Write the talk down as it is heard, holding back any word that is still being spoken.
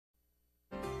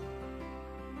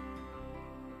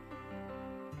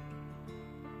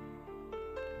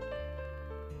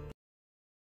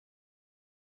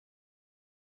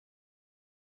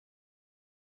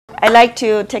I'd like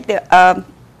to take the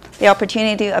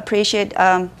opportunity to appreciate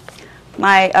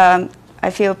I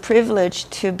feel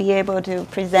privileged to be able to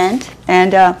present.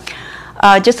 And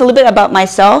just a little bit about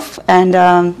myself. And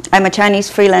I'm a Chinese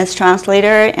freelance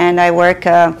translator, and I work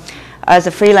as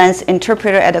a freelance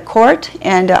interpreter at a court.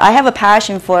 And I have a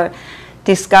passion for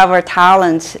discover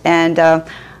talents. And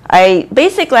I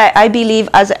believe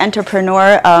as an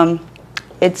entrepreneur,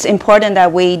 it's important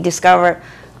that we discover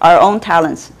our own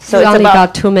talents. So it's only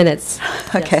about 2 minutes.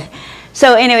 Okay. Yes.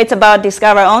 So anyway, it's about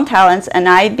discover our own talents, and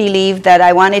I believe that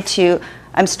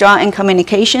I'm strong in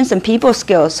communications and people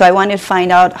skills, so I wanted to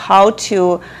find out how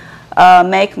to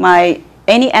make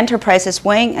any enterprises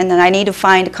win, and then I need to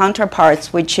find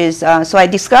counterparts, which is, so I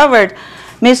discovered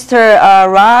Mr.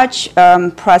 Raj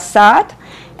Prasad,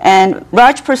 and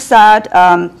Raj Prasad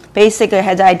basically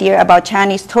had the idea about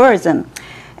Chinese tourism.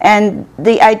 And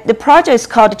the project is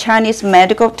called Chinese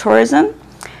Medical Tourism.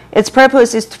 Its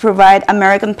purpose is to provide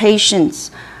American patients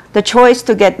the choice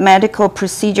to get medical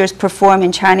procedures performed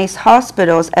in Chinese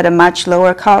hospitals at a much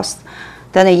lower cost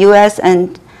than the U.S.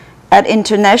 and at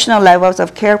international levels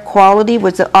of care quality,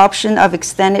 with the option of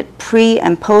extended pre-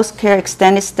 and post-care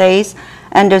extended stays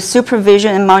and the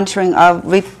supervision and monitoring of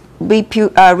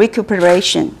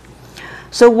recuperation.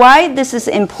 So why this is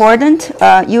important?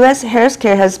 U.S.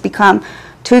 healthcare has become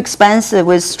too expensive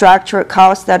with structural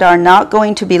costs that are not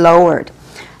going to be lowered.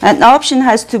 An option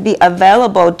has to be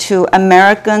available to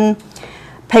American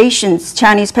patients,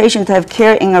 Chinese patients, to have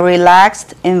care in a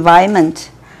relaxed environment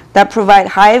that provide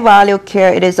high-value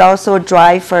care. It is also a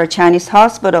drive for a Chinese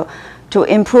hospital to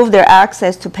improve their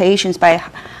access to patients by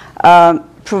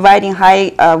providing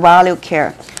high-value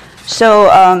care. So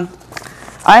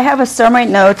I have a summary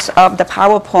notes of the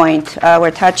PowerPoint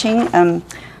we're touching.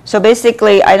 So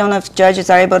basically, I don't know if judges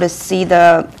are able to see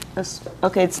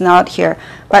okay, it's not here.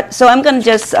 But so I'm going to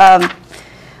just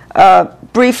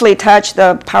briefly touch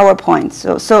the PowerPoint.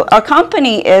 So our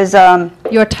company is...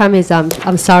 Your time is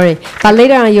I'm sorry. But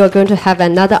later on, you are going to have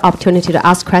another opportunity to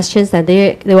ask questions, and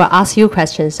they will ask you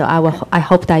questions. So I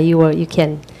hope that you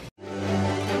can